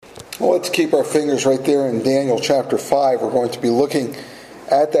Well, let's keep our fingers right there in Daniel chapter 5. We're going to be looking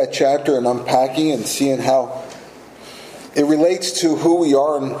at that chapter and unpacking and seeing how it relates to who we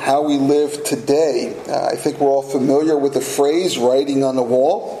are and how we live today. I think we're all familiar with the phrase writing on the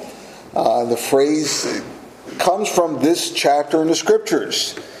wall. The phrase comes from this chapter in the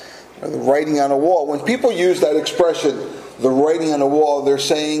scriptures, the writing on the wall. When people use that expression, the writing on the wall, they're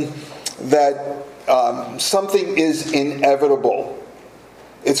saying that something is inevitable.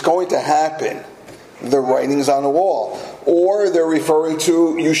 It's going to happen. The writing's on the wall. Or they're referring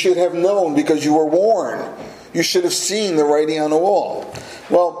to, you should have known because you were warned. You should have seen the writing on the wall.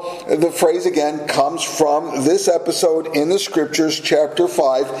 Well, the phrase again comes from this episode in the scriptures, chapter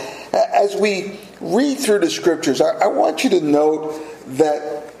 5. As we read through the scriptures, I want you to note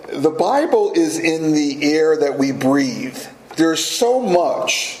that the Bible is in the air that we breathe. There's so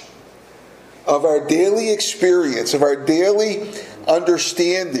much of our daily experience, of our daily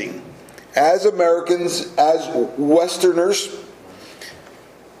understanding as Americans, as Westerners.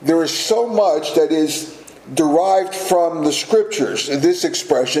 There is so much that is derived from the scriptures, this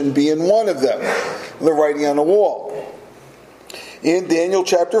expression being one of them, the writing on the wall. In Daniel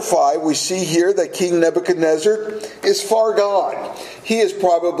chapter 5, we see here that King Nebuchadnezzar is far gone. He is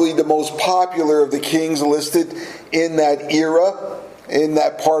probably the most popular of the kings listed in that era, in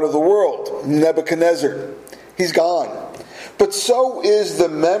that part of the world. Nebuchadnezzar. He's gone. But so is the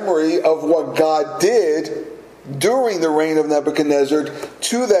memory of what God did during the reign of Nebuchadnezzar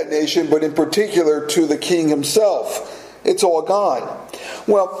to that nation, but in particular to the king himself. It's all gone.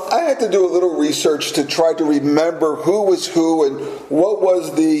 Well, I had to do a little research to try to remember who was who and what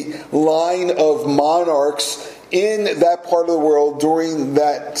was the line of monarchs in that part of the world during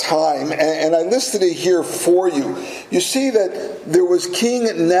that time. And I listed it here for you. You see that there was King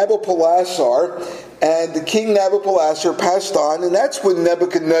Nabopolassar, and King Nabopolassar passed on, and that's when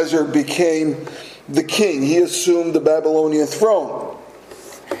Nebuchadnezzar became the king. He assumed the Babylonian throne.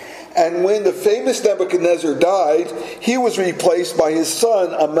 And when the famous Nebuchadnezzar died, he was replaced by his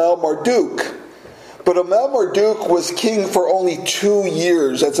son, Amel-Marduk. But Amel-Marduk was king for only 2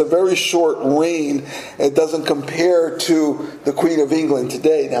 years. That's a very short reign. It doesn't compare to the Queen of England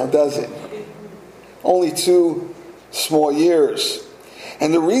today, now does it? Only 2 small years.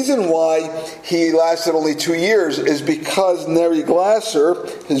 And the reason why he lasted only 2 years is because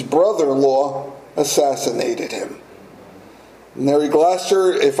Neriglissar, his brother-in-law, assassinated him.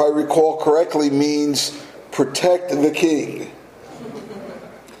 Neriglissar, if I recall correctly, means protect the king.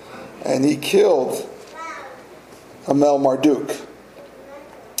 And he killed Amel-Marduk.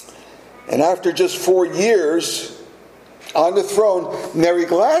 And after just 4 years on the throne,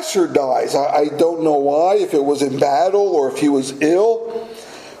 Neriglissar dies. I don't know why, if it was in battle or if he was ill.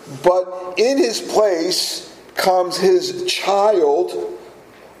 But in his place comes his child.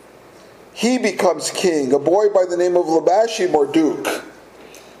 He becomes king, a boy by the name of Marduk,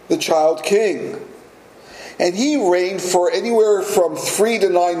 the child king. And he reigned for anywhere from 3 to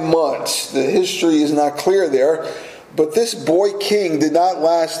 9 months. The history is not clear there. But this boy king did not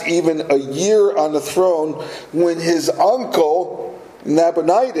last even a year on the throne when his uncle,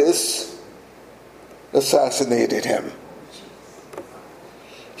 Nabonidus, assassinated him.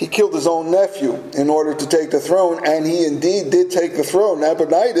 He killed his own nephew in order to take the throne, and he indeed did take the throne.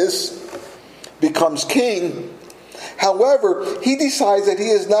 Nabonidus becomes king. However, he decides that he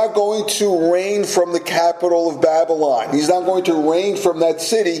is not going to reign from the capital of Babylon. He's not going to reign from that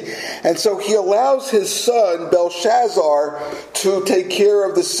city. And so he allows his son, Belshazzar, to take care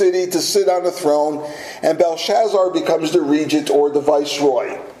of the city, to sit on the throne. And Belshazzar becomes the regent or the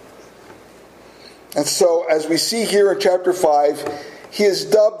viceroy. And so, as we see here in chapter 5, he is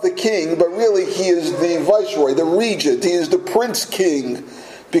dubbed the king, but really he is the viceroy, the regent. He is the prince king,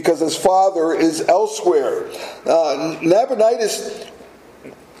 because his father is elsewhere. Nabonidus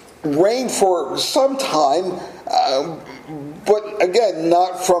reigned for some time, but again,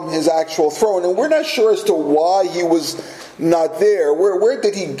 not from his actual throne. And we're not sure as to why he was not there. Where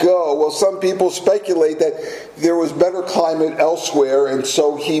did he go? Well, some people speculate that there was better climate elsewhere, and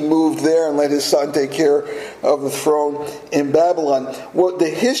so he moved there and let his son take care of the throne in Babylon. What the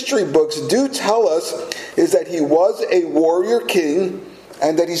history books do tell us is that he was a warrior king,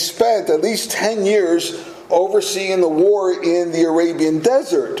 and that he spent at least 10 years overseeing the war in the Arabian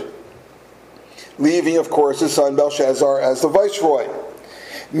desert, leaving, of course, his son Belshazzar as the viceroy.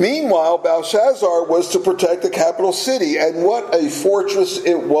 Meanwhile, Belshazzar was to protect the capital city, and what a fortress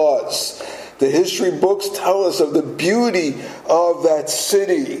it was. The history books tell us of the beauty of that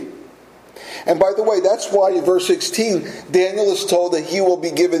city. And by the way, that's why in verse 16, Daniel is told that he will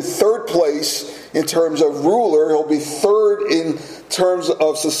be given third place in terms of ruler. He'll be third in terms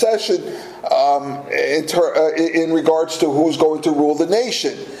of succession in regards to who's going to rule the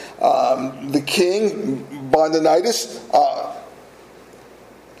nation. The king, Nabonidus,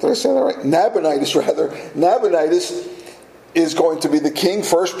 did I say that right? Nabonidus is going to be the king,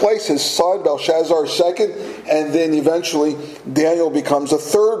 first place, his son Belshazzar second, and then eventually Daniel becomes a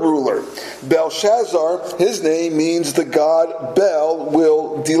third ruler. Belshazzar, his name means the god Bel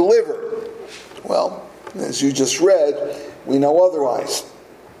will deliver. Well, as you just read, we know otherwise.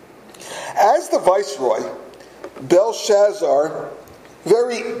 As the viceroy, Belshazzar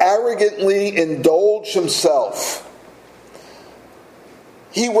very arrogantly indulged himself.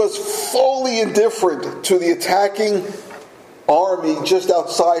 He was fully indifferent to the attacking army just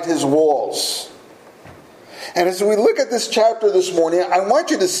outside his walls. And as we look at this chapter this morning, I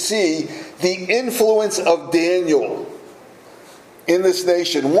want you to see the influence of Daniel in this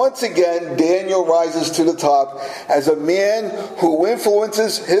nation. Once again, Daniel rises to the top as a man who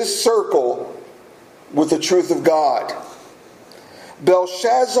influences his circle with the truth of God.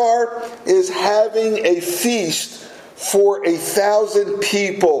 Belshazzar is having a feast for 1,000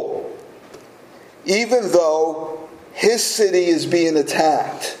 people, even though his city is being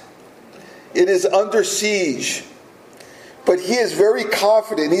attacked. It is under siege. But he is very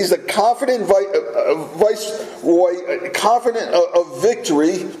confident. He's a confident viceroy, confident of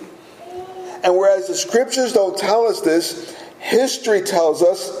victory. And whereas the scriptures don't tell us this, history tells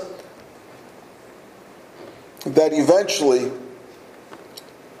us that eventually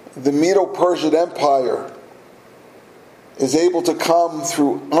the Medo-Persian Empire is able to come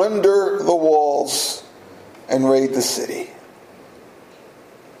through under the walls and raid the city.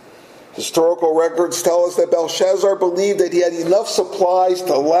 Historical records tell us that Belshazzar believed that he had enough supplies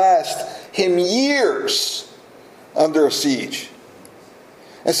to last him years under a siege.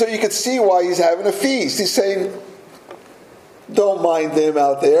 And so you can see why he's having a feast. He's saying, don't mind them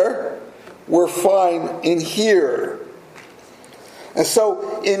out there. We're fine in here. And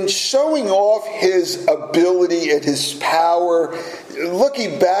so in showing off his ability and his power,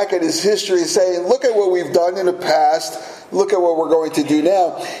 looking back at his history and saying, look at what we've done in the past, look at what we're going to do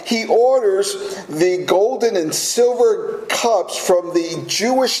now, he orders the golden and silver cups from the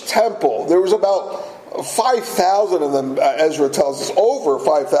Jewish temple. There was about 5,000 of them, Ezra tells us, over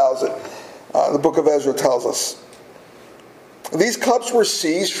 5,000, the book of Ezra tells us. These cups were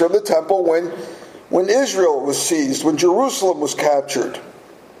seized from the temple when Israel was seized, when Jerusalem was captured.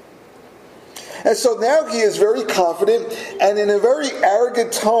 And so now he is very confident, and in a very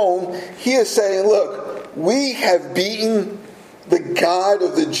arrogant tone, he is saying, look, we have beaten the God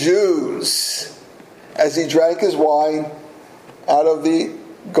of the Jews, as he drank his wine out of the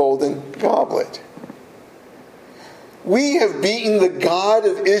golden goblet. We have beaten the God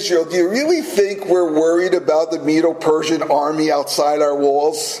of Israel. Do you really think we're worried about the Medo-Persian army outside our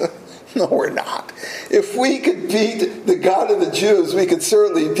walls? No, we're not. If we could beat the God of the Jews, we could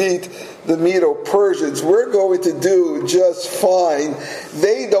certainly beat the Medo-Persians. We're going to do just fine.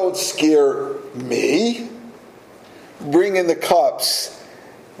 They don't scare me. Bring in the cups.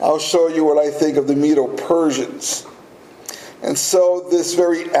 I'll show you what I think of the Medo-Persians. And so this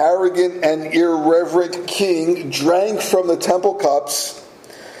very arrogant and irreverent king drank from the temple cups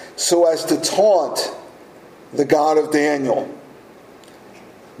so as to taunt the God of Daniel.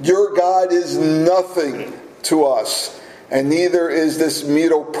 Your God is nothing to us, and neither is this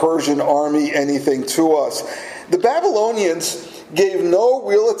Medo-Persian army anything to us. The Babylonians gave no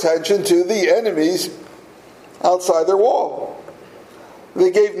real attention to the enemies outside their wall.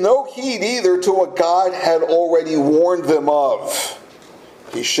 They gave no heed either to what God had already warned them of.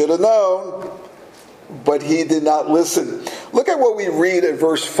 He should have known, but he did not listen. Look at what we read at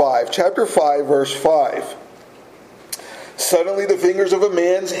verse 5, chapter 5, verse 5. Suddenly the fingers of a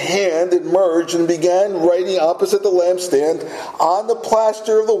man's hand emerged and began writing opposite the lampstand on the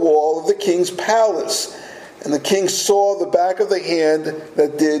plaster of the wall of the king's palace. And the king saw the back of the hand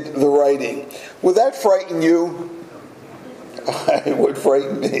that did the writing. Would that frighten you? It would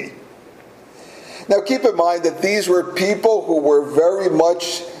frighten me. Now keep in mind that these were people who were very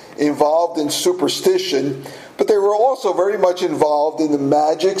much involved in superstition, but they were also very much involved in the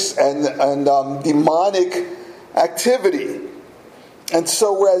magics and demonic activity. And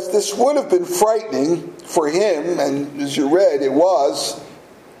so whereas this would have been frightening for him, and as you read, it was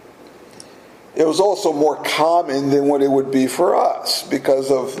also more common than what it would be for us because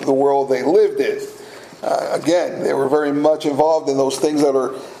of the world they lived in. Again, they were very much involved in those things that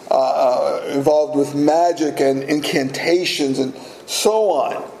are involved with magic and incantations and so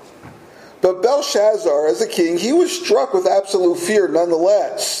on. But Belshazzar, as a king, he was struck with absolute fear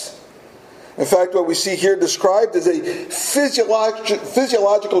nonetheless. In fact, what we see here described is a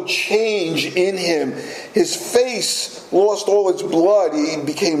physiological change in him. His face lost all its blood. He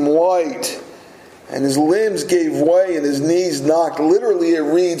became white. And his limbs gave way and his knees knocked. Literally, it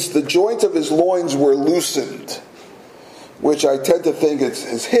reads, the joints of his loins were loosened. Which I tend to think is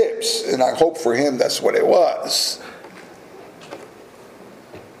his hips. And I hope for him that's what it was.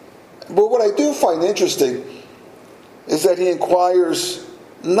 But what I do find interesting is that he inquires,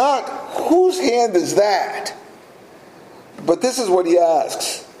 not whose hand is that? But this is what he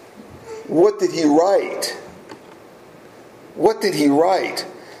asks. What did he write? What did he write?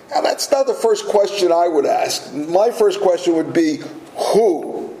 Now that's not the first question I would ask. My first question would be,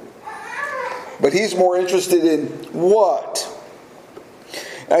 who? But he's more interested in what?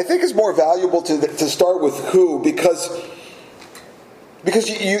 And I think it's more valuable to start with who, because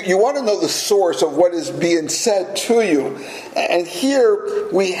you want to know the source of what is being said to you. And here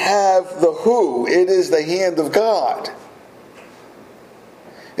we have the who. It is the hand of God.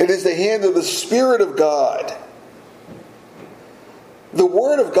 It is the hand of the Spirit of God. The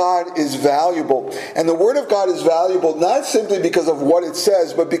Word of God is valuable. And the Word of God is valuable not simply because of what it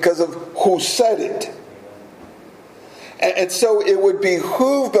says, but because of who said it. And so it would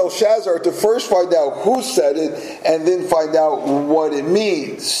behoove Belshazzar to first find out who said it and then find out what it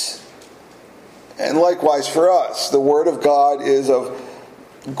means. And likewise for us, the Word of God is of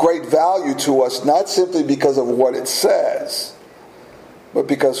great value to us, not simply because of what it says, but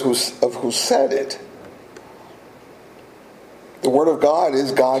because of who said it. The Word of God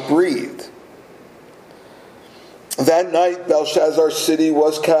is God-breathed. That night, Belshazzar's city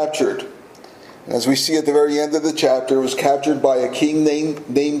was captured. And as we see at the very end of the chapter, it was captured by a king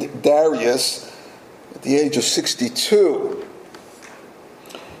named Darius at the age of 62.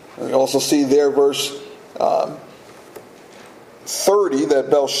 And we also see there, verse 30, that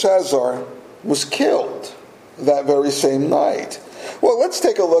Belshazzar was killed that very same night. Well, let's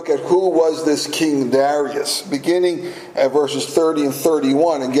take a look at who was this King Darius, beginning at verses 30 and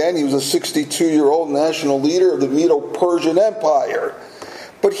 31. Again, he was a 62-year-old national leader of the Medo-Persian Empire.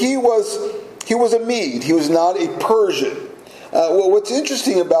 But he was a Mede. He was not a Persian. What's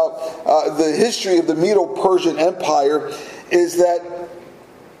interesting about the history of the Medo-Persian Empire is that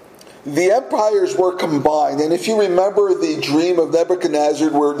the empires were combined. And if you remember the dream of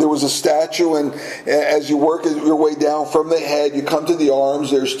Nebuchadnezzar, where there was a statue, and as you work your way down from the head, you come to the arms.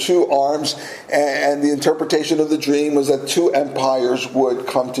 There's two arms, and the interpretation of the dream was that two empires would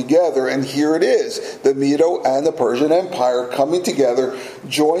come together. And here it is, the Medo and the Persian Empire coming together,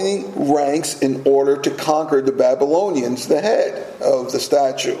 joining ranks in order to conquer the Babylonians, the head of the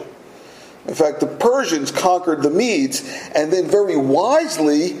statue. In fact, the Persians conquered the Medes, and then very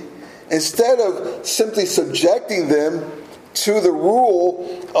wisely, instead of simply subjecting them to the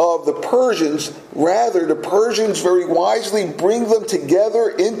rule of the Persians, rather the Persians very wisely bring them together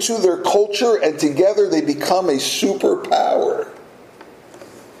into their culture, and together they become a superpower.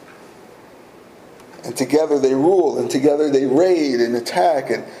 And together they rule, and together they raid and attack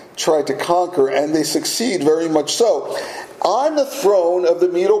and try to conquer, and they succeed very much so. On the throne of the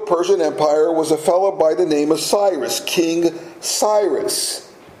Medo-Persian Empire was a fellow by the name of Cyrus, King Cyrus.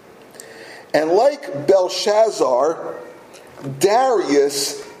 And like Belshazzar,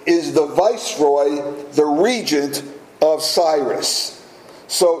 Darius is the viceroy, the regent of Cyrus.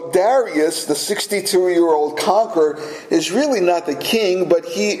 So Darius, the 62-year-old conqueror, is really not the king, but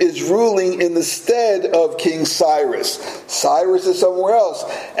he is ruling in the stead of King Cyrus. Cyrus is somewhere else.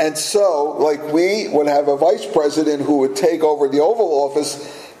 And so, like we would have a vice president who would take over the Oval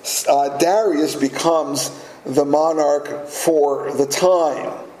Office, Darius becomes the monarch for the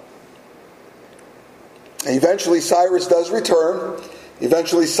time. Eventually Cyrus does return.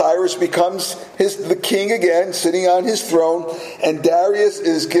 Eventually Cyrus becomes the king again, sitting on his throne, and Darius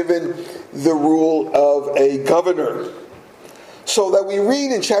is given the rule of a governor. So that we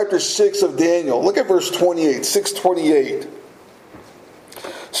read in chapter 6 of Daniel, look at verse 28, 6:28.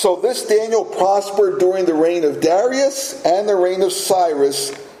 So this Daniel prospered during the reign of Darius and the reign of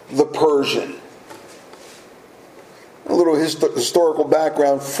Cyrus the Persian. A little historical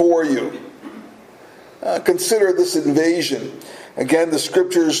background for you. Consider this invasion. Again, the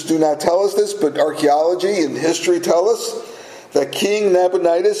scriptures do not tell us this, but archaeology and history tell us that King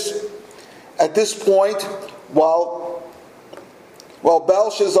Nabonidus, at this point, while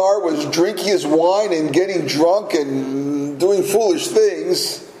Belshazzar was drinking his wine and getting drunk and doing foolish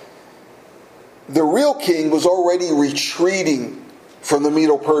things, the real king was already retreating from the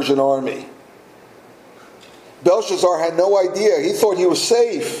Medo-Persian army. Belshazzar had no idea. He thought he was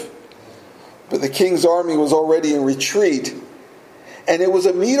safe. but the king's army was already in retreat. And it was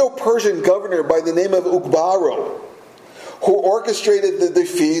a Medo-Persian governor by the name of Ugbaro who orchestrated the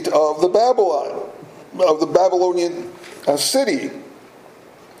defeat of the Babylonian city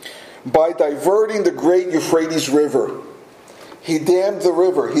by diverting the great Euphrates River. He dammed the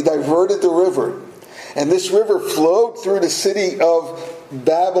river. He diverted the river. And this river flowed through the city of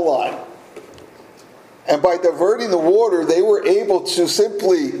Babylon. And by diverting the water, they were able to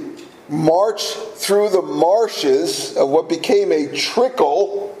simply march through the marshes of what became a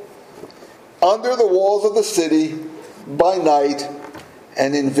trickle under the walls of the city by night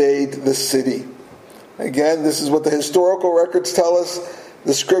and invade the city. Again, this is what the historical records tell us.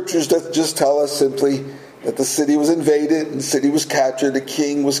 The scriptures just tell us simply that the city was invaded and the city was captured, the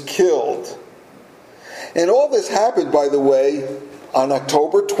king was killed. And all this happened, by the way, on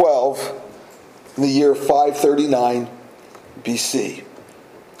October 12, in the year 539 BC.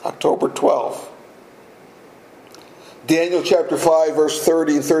 October 12. Daniel chapter 5, verse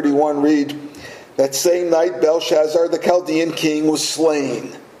 30 and 31 read, "That same night Belshazzar the Chaldean king was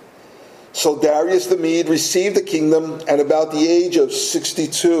slain. So Darius the Mede received the kingdom at about the age of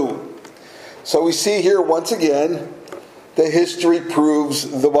 62. So we see here once again that history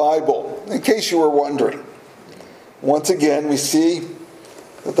proves the Bible. In case you were wondering, once again we see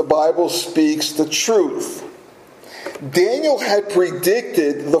that the Bible speaks the truth. Daniel had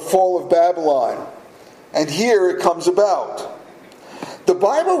predicted the fall of Babylon, and here it comes about. The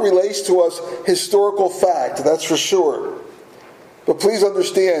Bible relates to us historical fact, that's for sure. But please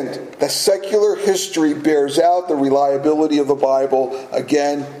understand that secular history bears out the reliability of the Bible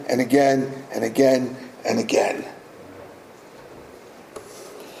again and again and again and again.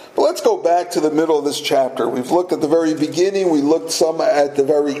 But let's go back to the middle of this chapter. We've looked at the very beginning. We looked some at the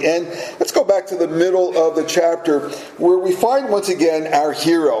very end. Let's go back to the middle of the chapter where we find once again our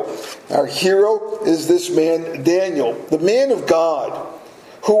hero. Our hero is this man Daniel, the man of God,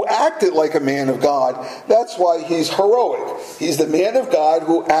 who acted like a man of God. That's why he's heroic. He's the man of God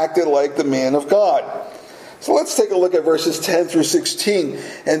who acted like the man of God. So let's take a look at verses 10 through 16.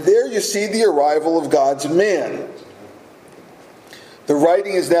 And there you see the arrival of God's man. The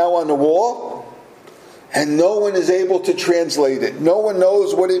writing is now on the wall, and no one is able to translate it. No one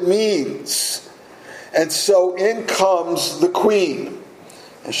knows what it means. And so in comes the queen,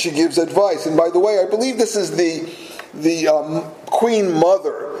 and she gives advice. And by the way, I believe this is the queen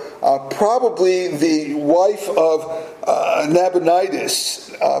mother, probably the wife of Nabonidus.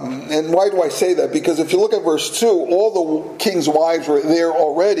 And why do I say that? Because if you look at verse 2, all the king's wives were there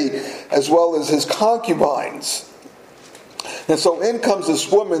already, as well as his concubines. And so in comes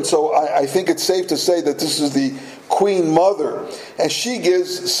this woman, so I think it's safe to say that this is the queen mother. And she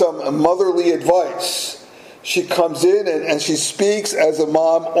gives some motherly advice. She comes in and she speaks as a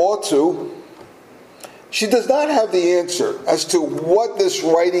mom ought to. She does not have the answer as to what this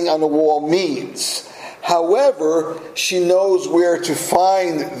writing on the wall means. However, she knows where to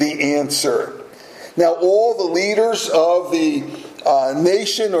find the answer. Now, all the leaders of the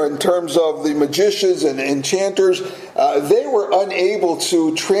nation, or in terms of the magicians and enchanters, they were unable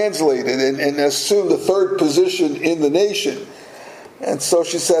to translate it and assume the third position in the nation. And so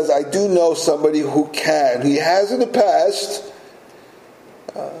she says, I do know somebody who can. He has in the past.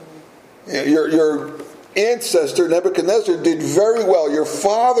 Your ancestor Nebuchadnezzar did very well. Your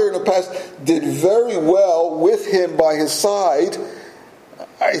father in the past did very well with him by his side.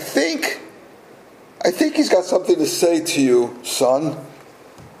 I think he's got something to say to you, son.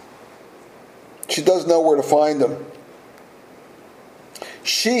 She does know where to find him.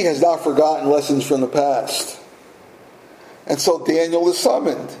 She has not forgotten lessons from the past. And so Daniel is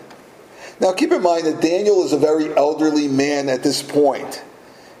summoned. Now keep in mind that Daniel is a very elderly man at this point.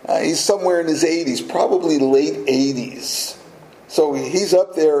 He's somewhere in his 80s, probably late 80s. So he's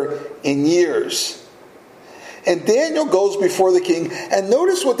up there in years. And Daniel goes before the king, and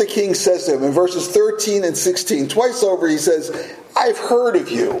notice what the king says to him in verses 13 and 16. Twice over he says, I've heard of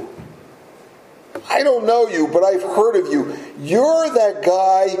you. I don't know you, but I've heard of you. You're that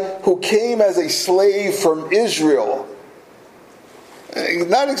guy who came as a slave from Israel.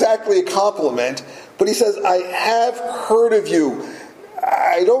 Not exactly a compliment, but he says, I have heard of you.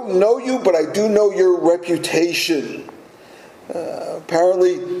 I don't know you, but I do know your reputation.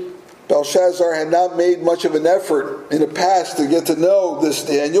 Apparently, Belshazzar had not made much of an effort in the past to get to know this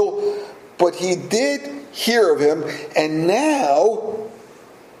Daniel, but he did hear of him, and now,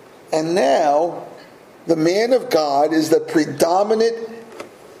 the man of God is the predominant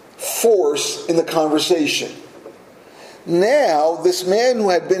force in the conversation. Now, this man who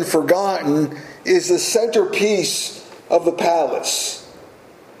had been forgotten is the centerpiece of the palace.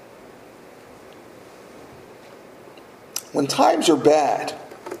 When times are bad,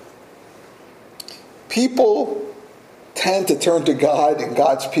 people tend to turn to God and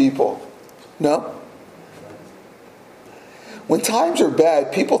God's people. No? When times are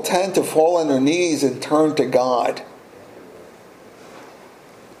bad, people tend to fall on their knees and turn to God.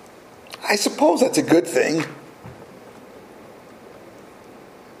 I suppose that's a good thing.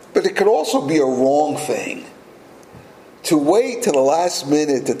 But it could also be a wrong thing to wait till the last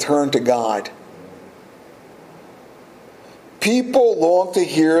minute to turn to God. People long to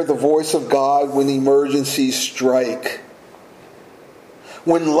hear the voice of God when emergencies strike.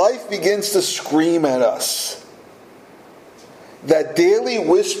 When life begins to scream at us. That daily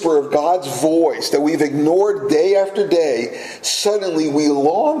whisper of God's voice that we've ignored day after day, suddenly we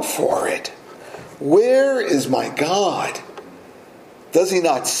long for it. Where is my God? Does he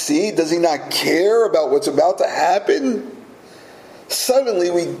not see? Does he not care about what's about to happen?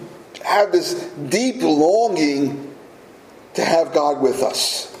 Suddenly we have this deep longing to have God with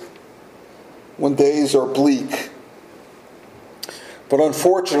us when days are bleak. But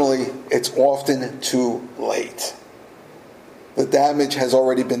unfortunately, it's often too late. The damage has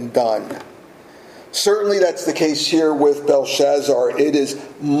already been done. Certainly that's the case here with Belshazzar. It is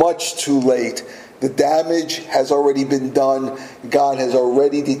much too late. The damage has already been done. God has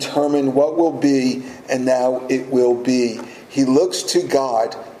already determined what will be, and now it will be. He looks to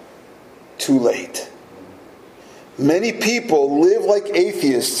God too late. Many people live like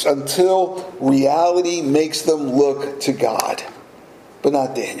atheists until reality makes them look to God. But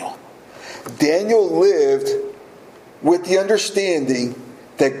not Daniel. Daniel lived with the understanding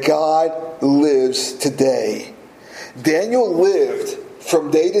that God lives today. Daniel lived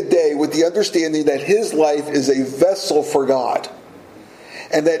from day to day with the understanding that his life is a vessel for God,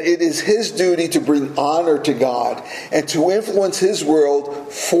 and that it is his duty to bring honor to God and to influence his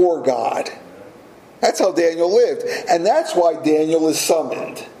world for God. That's how Daniel lived. And that's why Daniel is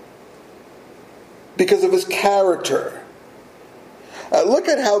summoned. Because of his character. Look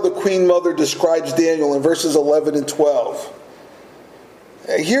at how the Queen Mother describes Daniel in verses 11 and 12.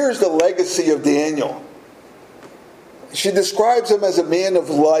 Here's the legacy of Daniel. She describes him as a man of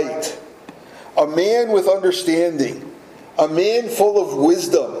light, a man with understanding, a man full of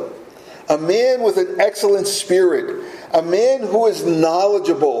wisdom, a man with an excellent spirit, a man who is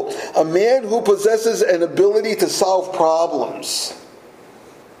knowledgeable, a man who possesses an ability to solve problems.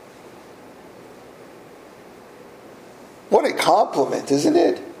 What a compliment, isn't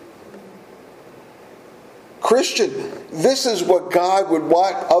it? Christian, this is what God would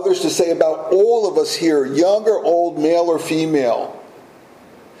want others to say about all of us here, young or old, male or female.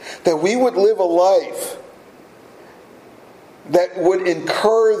 That we would live a life that would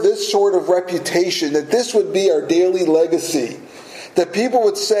incur this sort of reputation, that this would be our daily legacy. That people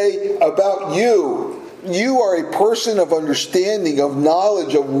would say about you, you are a person of understanding, of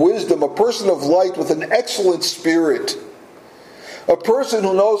knowledge, of wisdom, a person of light with an excellent spirit. A person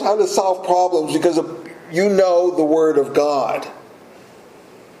who knows how to solve problems because you know the Word of God.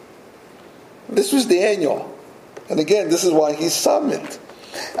 This was Daniel. And again, this is why he's summoned.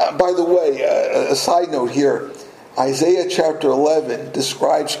 By the way, a side note here. Isaiah chapter 11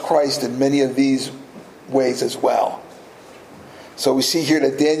 describes Christ in many of these ways as well. So we see here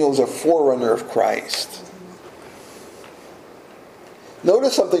that Daniel is a forerunner of Christ.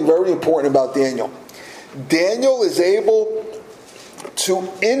 Notice something very important about Daniel. Daniel is able to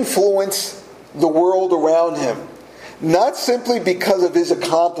influence the world around him, not simply because of his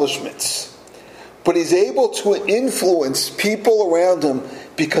accomplishments, but he's able to influence people around him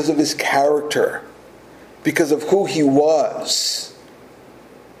because of his character, because of who he was.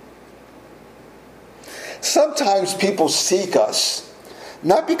 Sometimes people seek us,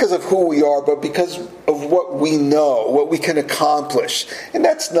 not because of who we are, but because of what we know, what we can accomplish. And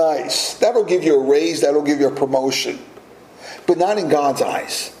that's nice. That'll give you a raise, that'll give you a promotion. But not in God's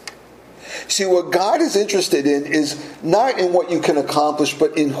eyes. See, what God is interested in is not in what you can accomplish,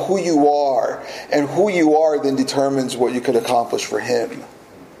 but in who you are. And who you are then determines what you can accomplish for Him.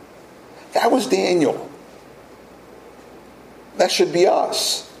 That was Daniel. That should be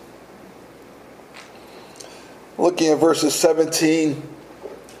us. Looking at verses 17,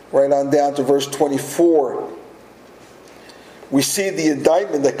 right on down to verse 24, we see the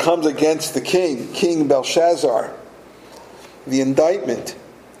indictment that comes against the king, King Belshazzar. The indictment.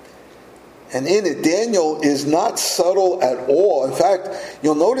 And in it, Daniel is not subtle at all. In fact,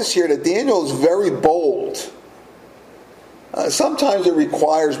 you'll notice here that Daniel is very bold. Sometimes it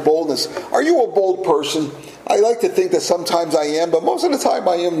requires boldness. Are you a bold person? I like to think that sometimes I am, but most of the time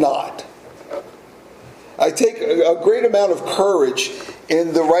I am not. I take a great amount of courage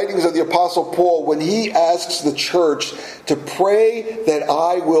in the writings of the Apostle Paul when he asks the church to pray that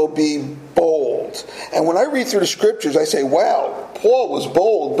I will be bold. And when I read through the scriptures, I say, wow, Paul was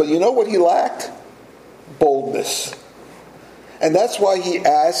bold, but you know what he lacked? Boldness. And that's why he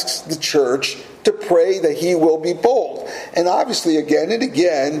asks the church to pray that he will be bold. And obviously, again and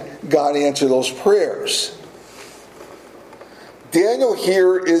again, God answered those prayers. Daniel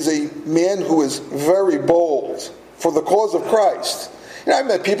here is a man who is very bold for the cause of Christ. You know, I've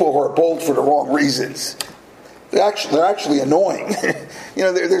met people who are bold for the wrong reasons. They're actually annoying. You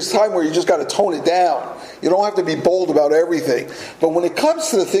know, there's time where you just got to tone it down. You don't have to be bold about everything. But when it comes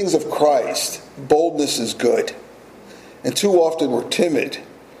to the things of Christ, boldness is good. And too often we're timid.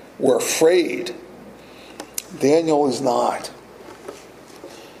 We're afraid. Daniel is not.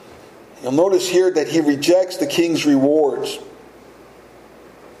 You'll notice here that he rejects the king's rewards.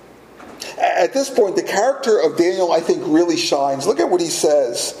 At this point, the character of Daniel, I think, really shines. Look at what he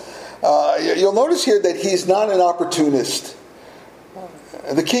says. You'll notice here that he's not an opportunist.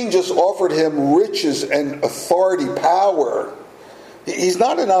 The king just offered him riches and authority, power. He's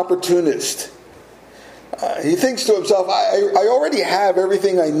not an opportunist. He thinks to himself, I already have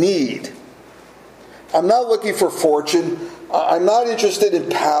everything I need. I'm not looking for fortune. I'm not interested in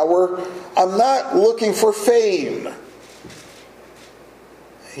power. I'm not looking for fame.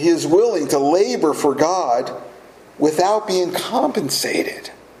 He is willing to labor for God without being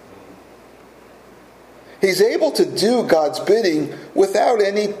compensated. He's able to do God's bidding without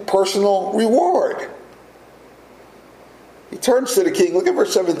any personal reward. He turns to the king. Look at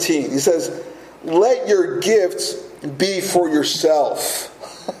verse 17. He says, let your gifts be for yourself.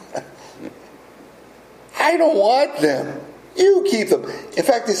 I don't want them. You keep them. In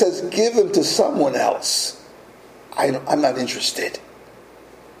fact, he says, give them to someone else. I'm not interested.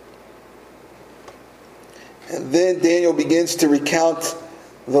 And then Daniel begins to recount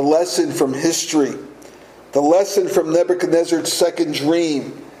the lesson from history. The lesson from Nebuchadnezzar's second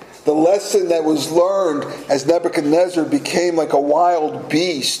dream. The lesson that was learned as Nebuchadnezzar became like a wild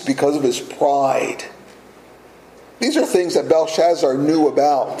beast because of his pride. These are things that Belshazzar knew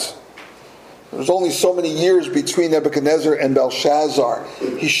about. There was only so many years between Nebuchadnezzar and Belshazzar.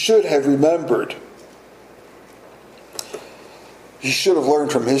 He should have remembered. He should have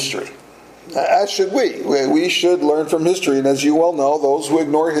learned from history. As should we. We should learn from history. And as you well know, those who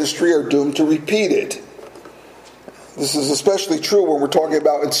ignore history are doomed to repeat it. This is especially true when we're talking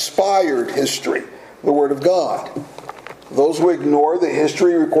about inspired history, the Word of God. Those who ignore the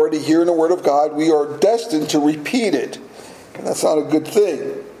history recorded here in the Word of God, we are destined to repeat it. And that's not a good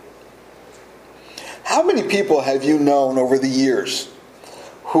thing. How many people have you known over the years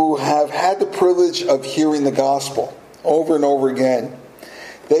who have had the privilege of hearing the gospel over and over again?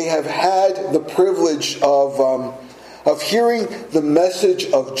 They have had the privilege of hearing the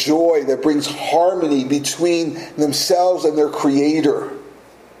message of joy that brings harmony between themselves and their Creator.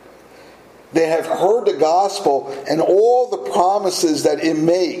 They have heard the gospel and all the promises that it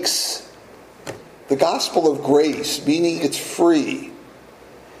makes. The gospel of grace, meaning it's free.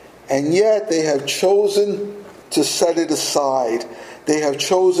 And yet they have chosen to set it aside. They have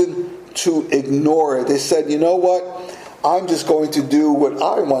chosen to ignore it. They said, you know what? I'm just going to do what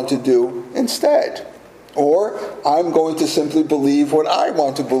I want to do instead. Or I'm going to simply believe what I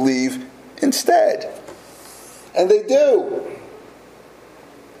want to believe instead. And they do.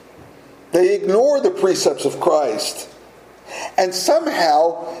 They ignore the precepts of Christ. And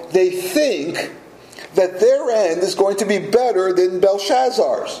somehow they think that their end is going to be better than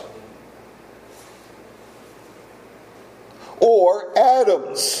Belshazzar's. Or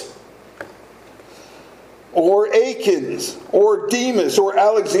Adam's. Or Achan's, or Demas, or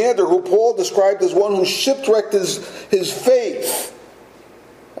Alexander, who Paul described as one who shipwrecked his faith.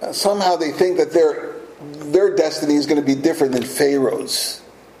 Somehow they think that their destiny is going to be different than Pharaoh's.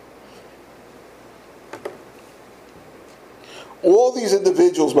 All these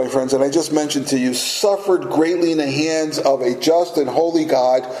individuals, my friends, that I just mentioned to you, suffered greatly in the hands of a just and holy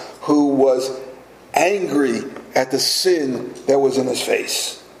God who was angry at the sin that was in his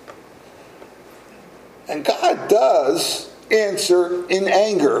face. And God does answer in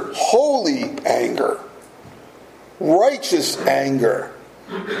anger, holy anger, righteous anger.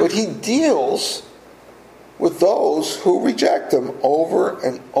 But he deals with those who reject him over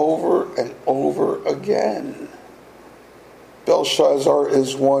and over and over again. Belshazzar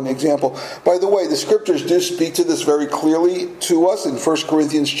is one example. By the way, the scriptures do speak to this very clearly to us in 1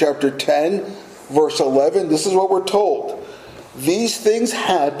 Corinthians chapter 10, verse 11. This is what we're told. These things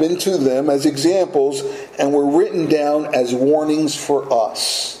happened to them as examples and were written down as warnings for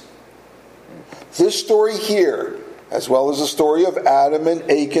us. This story here as well as the story of Adam and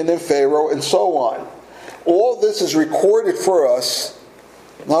Achan and Pharaoh and so on. All this is recorded for us,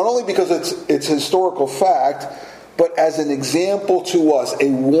 not only because it's historical fact, but as an example to us, a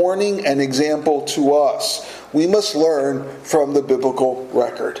warning and example to us. We must learn from the biblical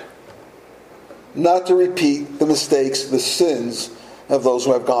record, not to repeat the mistakes, the sins of those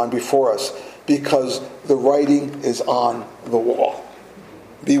who have gone before us, because the writing is on the wall.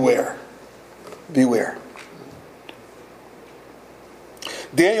 Beware. Beware.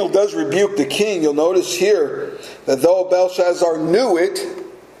 Daniel does rebuke the king. You'll notice here that though Belshazzar knew it,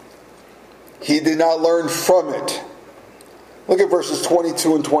 he did not learn from it. Look at verses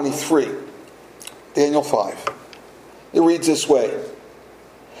 22 and 23. Daniel 5. It reads this way.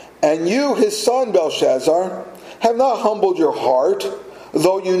 And you, his son Belshazzar, have not humbled your heart,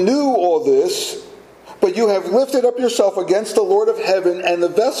 though you knew all this, but you have lifted up yourself against the Lord of heaven, and the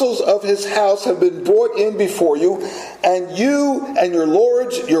vessels of his house have been brought in before you, and you and your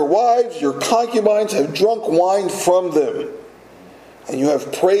lords, your wives, your concubines have drunk wine from them. And you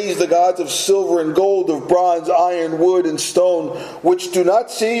have praised the gods of silver and gold, of bronze, iron, wood, and stone, which do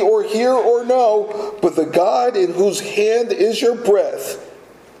not see or hear or know, but the God in whose hand is your breath,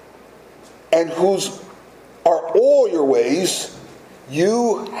 and whose are all your ways,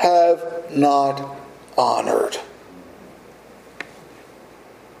 you have not honored.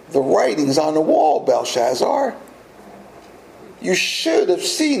 The writing's on the wall, Belshazzar. You should have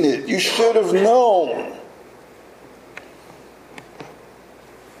seen it. You should have known.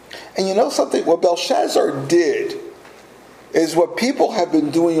 And you know something? What Belshazzar did is what people have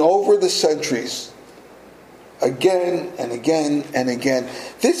been doing over the centuries. Again and again and again.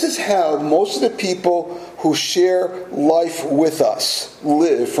 This is how most of the people who share life with us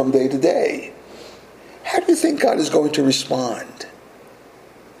live from day to day. How do you think God is going to respond?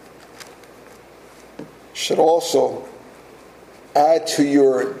 Should also add to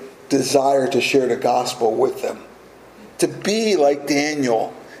your desire to share the gospel with them. To be like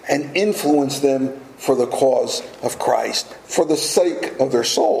Daniel and influence them for the cause of Christ, for the sake of their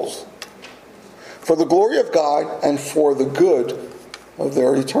souls, for the glory of God and for the good of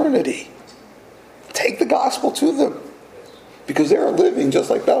their eternity. Take the gospel to them, because they are living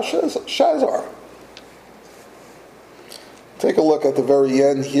just like Belshazzar. Take a look at the very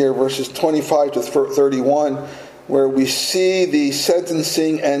end here, verses 25 to 31, where we see the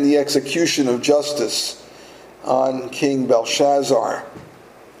sentencing and the execution of justice on King Belshazzar.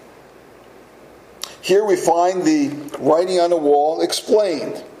 Here we find the writing on the wall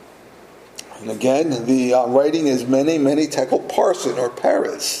explained. And again, the writing is mene tekel parsin, or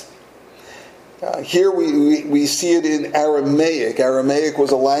paris. Here we see it in Aramaic. Aramaic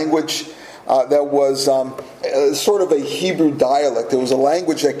was a language that was sort of a Hebrew dialect. It was a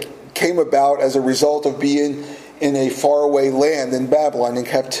language that came about as a result of being in a faraway land in Babylon, in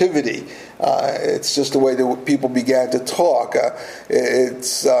captivity. It's just the way that people began to talk. I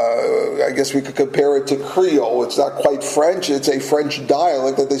guess we could compare it to Creole. It's not quite French. It's a French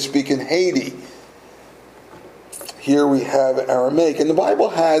dialect that they speak in Haiti. Here we have Aramaic. And the Bible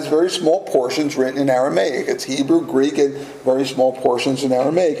has very small portions written in Aramaic. It's Hebrew, Greek, and very small portions in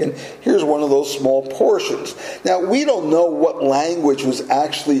Aramaic. And here's one of those small portions. Now, we don't know what language was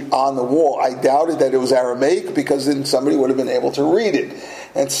actually on the wall. I doubted that it was Aramaic, because then somebody would have been able to read it.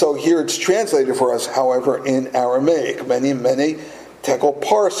 And so here it's translated for us, however, in Aramaic. Mene tekel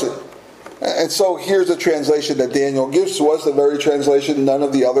parsin. And so here's a translation that Daniel gives to us, the very translation none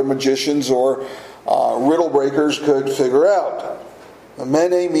of the other magicians or riddle breakers could figure out.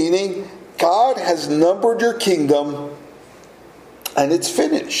 Mene meaning, God has numbered your kingdom and it's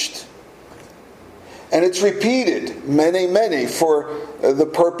finished. And it's repeated, mene, for the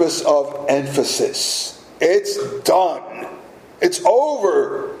purpose of emphasis. It's done. It's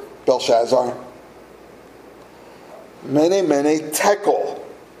over, Belshazzar. Mene tekel,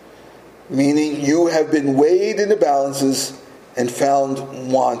 meaning you have been weighed in the balances and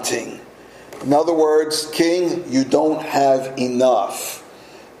found wanting. In other words, King, you don't have enough.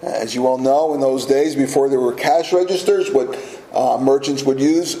 As you all know, in those days, before there were cash registers, what merchants would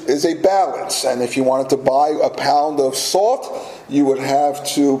use is a balance. And if you wanted to buy a pound of salt, you would have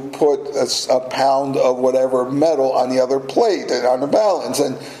to put a pound of whatever metal on the other plate and on the balance.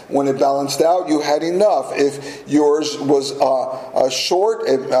 And when it balanced out, you had enough. If yours was short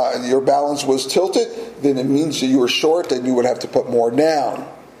and your balance was tilted, then it means that you were short and you would have to put more down.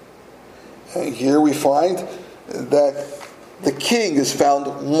 And here we find that the king is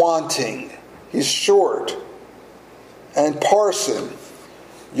found wanting. He's short. And parsin,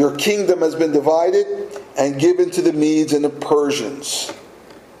 your kingdom has been divided and given to the Medes and the Persians.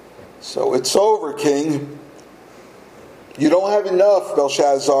 So it's over, king. You don't have enough,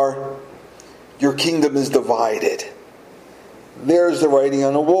 Belshazzar. Your kingdom is divided. There's the writing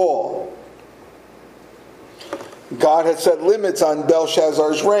on the wall. God had set limits on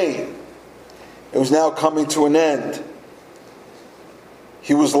Belshazzar's reign. It was now coming to an end.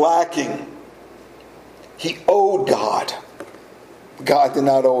 He was lacking. He owed God. God did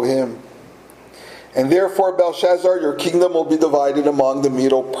not owe him. And therefore, Belshazzar, your kingdom will be divided among the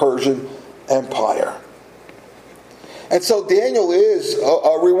Medo-Persian Empire. And so Daniel is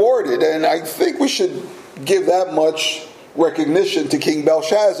rewarded, and I think we should give that much recognition to King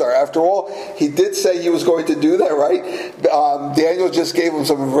Belshazzar. After all, he did say he was going to do that, right? Daniel just gave him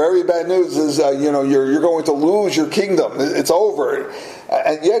some very bad news. You're going to lose your kingdom. It's over.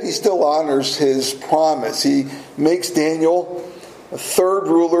 And yet he still honors his promise. He makes Daniel a third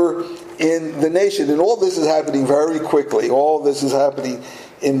ruler in the nation. And all this is happening very quickly. All this is happening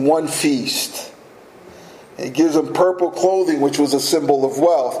in one feast. He gives him purple clothing, which was a symbol of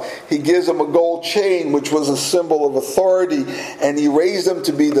wealth. He gives him a gold chain, which was a symbol of authority. And he raised him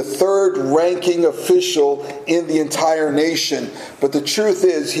to be the third ranking official in the entire nation. But the truth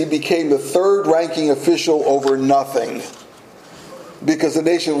is, he became the third ranking official over nothing. Because the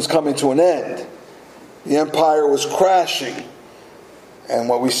nation was coming to an end. The empire was crashing. And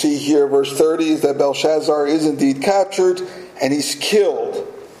what we see here, verse 30, is that Belshazzar is indeed captured and he's killed.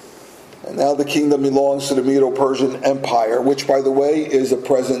 And now the kingdom belongs to the Medo-Persian Empire, which, by the way, is the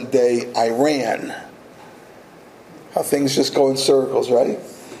present-day Iran. How things just go in circles, right?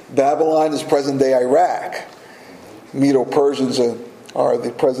 Babylon is present-day Iraq. Medo-Persians are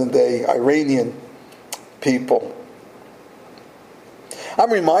the present-day Iranian people.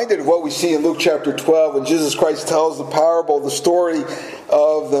 I'm reminded of what we see in Luke chapter 12 when Jesus Christ tells the parable, the story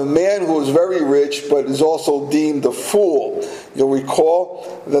of the man who was very rich but is also deemed a fool. You'll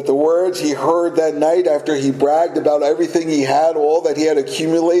recall that the words he heard that night after he bragged about everything he had, all that he had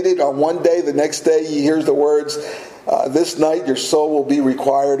accumulated, on one day, the next day he hears the words, this night your soul will be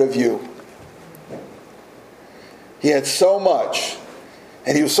required of you. He had so much.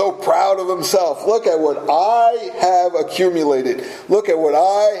 And he was so proud of himself. Look at what I have accumulated. Look at what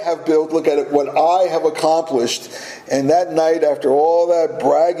I have built. Look at what I have accomplished. And that night, after all that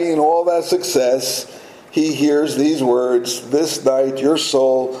bragging and all that success, he hears these words, this night your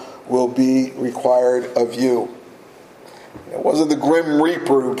soul will be required of you. It wasn't the grim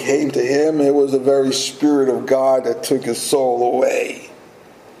reaper who came to him. It was the very Spirit of God that took his soul away.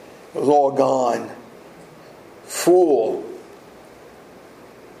 It was all gone. Fool.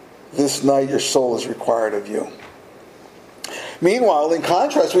 This night your soul is required of you. Meanwhile, in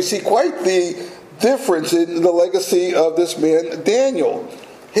contrast, we see quite the difference in the legacy of this man, Daniel.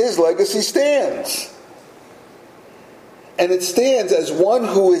 His legacy stands. And it stands as one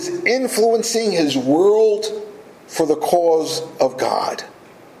who is influencing his world for the cause of God.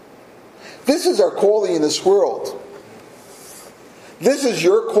 This is our calling in this world. This is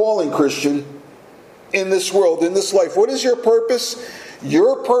your calling, Christian, in this world, in this life. What is your purpose?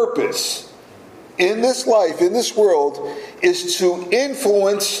 Your purpose in this life, in this world, is to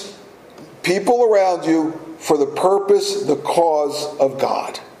influence people around you for the purpose, the cause of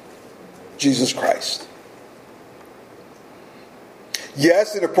God, Jesus Christ.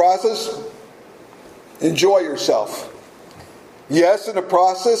 Yes, in the process, enjoy yourself. Yes, in the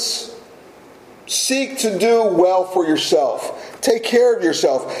process, seek to do well for yourself. Take care of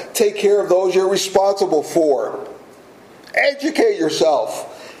yourself. Take care of those you're responsible for. Educate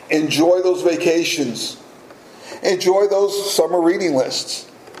yourself. Enjoy those vacations. Enjoy those summer reading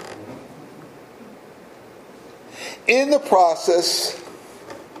lists. In the process,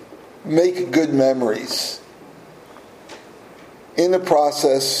 make good memories. In the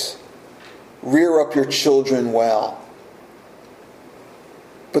process, rear up your children well.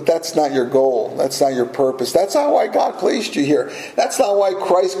 But that's not your goal. That's not your purpose. That's not why God placed you here. That's not why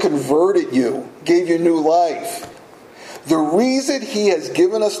Christ converted you, gave you new life. The reason He has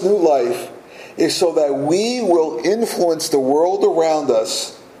given us new life is so that we will influence the world around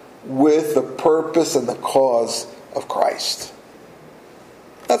us with the purpose and the cause of Christ.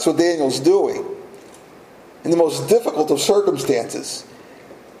 That's what Daniel's doing. In the most difficult of circumstances.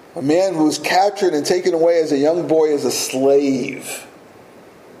 A man who was captured and taken away as a young boy as a slave.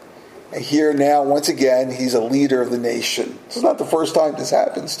 And here now, once again, he's a leader of the nation. This is not the first time this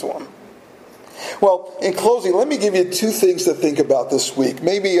happens to him. Well, in closing, let me give you two things to think about this week.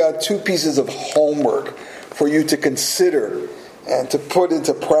 Maybe two pieces of homework for you to consider and to put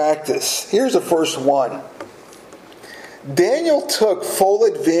into practice. Here's the first one. Daniel took full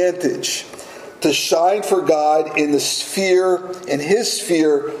advantage to shine for God in his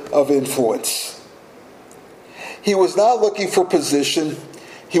sphere of influence. He was not looking for position.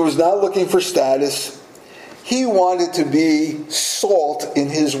 He was not looking for status. He wanted to be salt in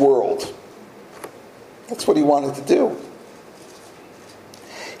his world. That's what he wanted to do.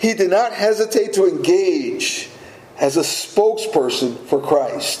 He did not hesitate to engage as a spokesperson for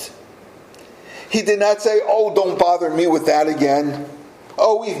Christ. He did not say, "Oh, don't bother me with that again.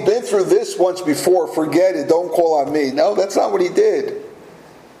 Oh, we've been through this once before. Forget it. Don't call on me." No, that's not what he did.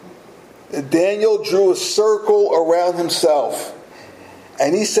 Daniel drew a circle around himself.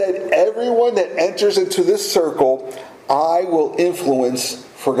 And he said, everyone that enters into this circle, I will influence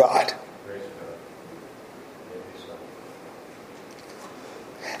for God.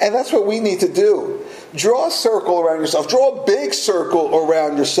 And that's what we need to do. Draw a circle around yourself. Draw a big circle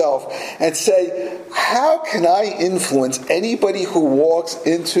around yourself. And say, how can I influence anybody who walks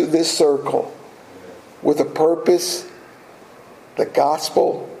into this circle with a purpose, the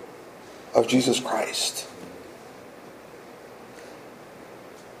gospel of Jesus Christ?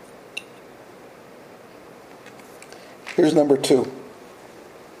 Here's number 2.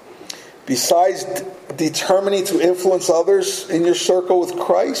 Besides determining to influence others in your circle with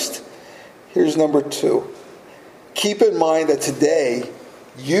Christ, here's number 2. Keep in mind that today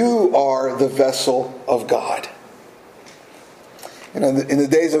you are the vessel of God. And in the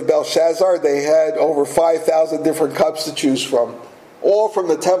days of Belshazzar, they had over 5,000 different cups to choose from, all from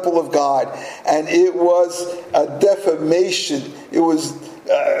the temple of God. And it was a defamation. It was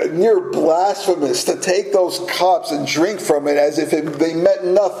near blasphemous to take those cups and drink from it as if they meant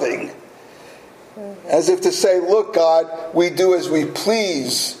nothing. As if to say, look, God, we do as we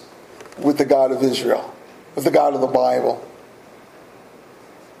please with the God of Israel, with the God of the Bible.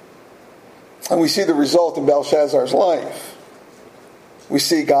 And we see the result in Belshazzar's life. We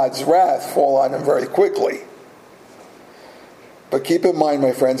see God's wrath fall on him very quickly. But keep in mind,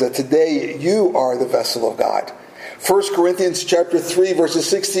 my friends, that today you are the vessel of God. 1 Corinthians chapter 3, verses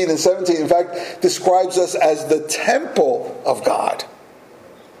 16 and 17, in fact, describes us as the temple of God.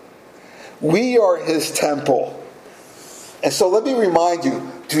 We are his temple. And so let me remind you,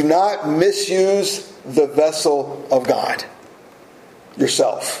 do not misuse the vessel of God,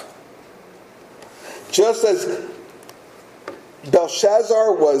 yourself. Just as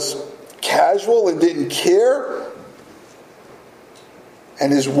Belshazzar was casual and didn't care,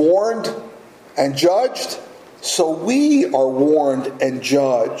 and is warned and judged, so we are warned and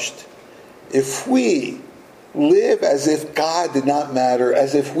judged if we live as if God did not matter,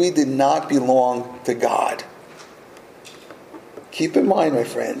 as if we did not belong to God. Keep in mind, my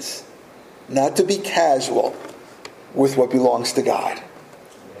friends, not to be casual with what belongs to God.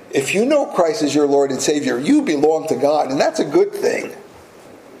 If you know Christ as your Lord and Savior, you belong to God, and that's a good thing.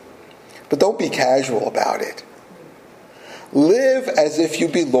 But don't be casual about it. Live as if you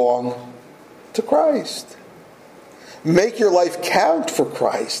belong to Christ. Make your life count for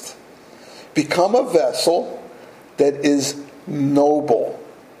Christ. Become a vessel that is noble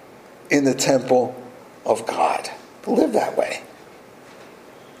in the temple of God. Live that way.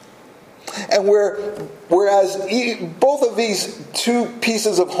 And whereas both of these two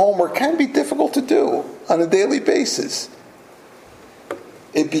pieces of homework can be difficult to do on a daily basis,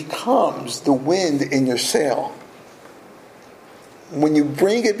 it becomes the wind in your sail. When you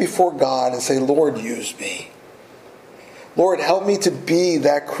bring it before God and say, Lord, use me. Lord, help me to be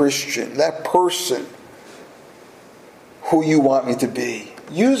that Christian, that person who you want me to be.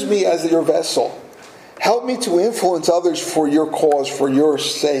 Use me as your vessel. Help me to influence others for your cause, for your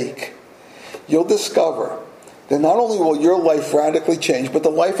sake. You'll discover that not only will your life radically change, but the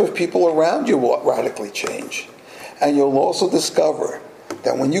life of people around you will radically change. And you'll also discover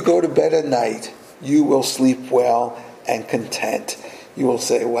that when you go to bed at night, you will sleep well and content. You will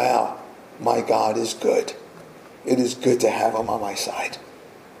say, wow, my God is good. It is good to have him on my side.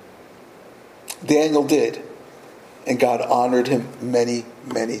 Daniel did. And God honored him many,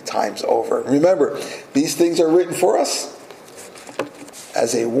 many times over. Remember, these things are written for us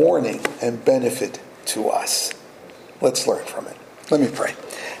as a warning and benefit to us. Let's learn from it. Let me pray.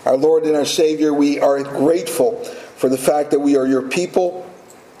 Our Lord and our Savior, we are grateful for the fact that we are your people.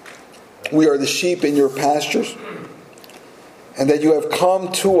 We are the sheep in your pastures. And that you have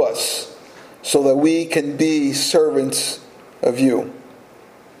come to us so that we can be servants of you.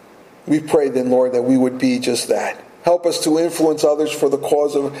 We pray then, Lord, that we would be just that. Help us to influence others for the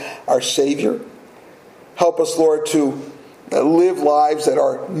cause of our Savior. Help us, Lord, to live lives that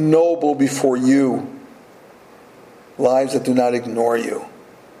are noble before you. Lives that do not ignore you.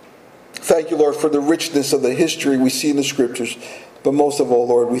 Thank you, Lord, for the richness of the history we see in the Scriptures. But most of all,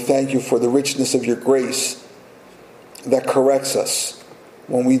 Lord, we thank you for the richness of your grace that corrects us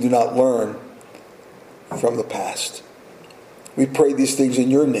when we do not learn from the past. We pray these things in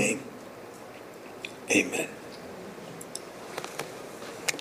your name. Amen.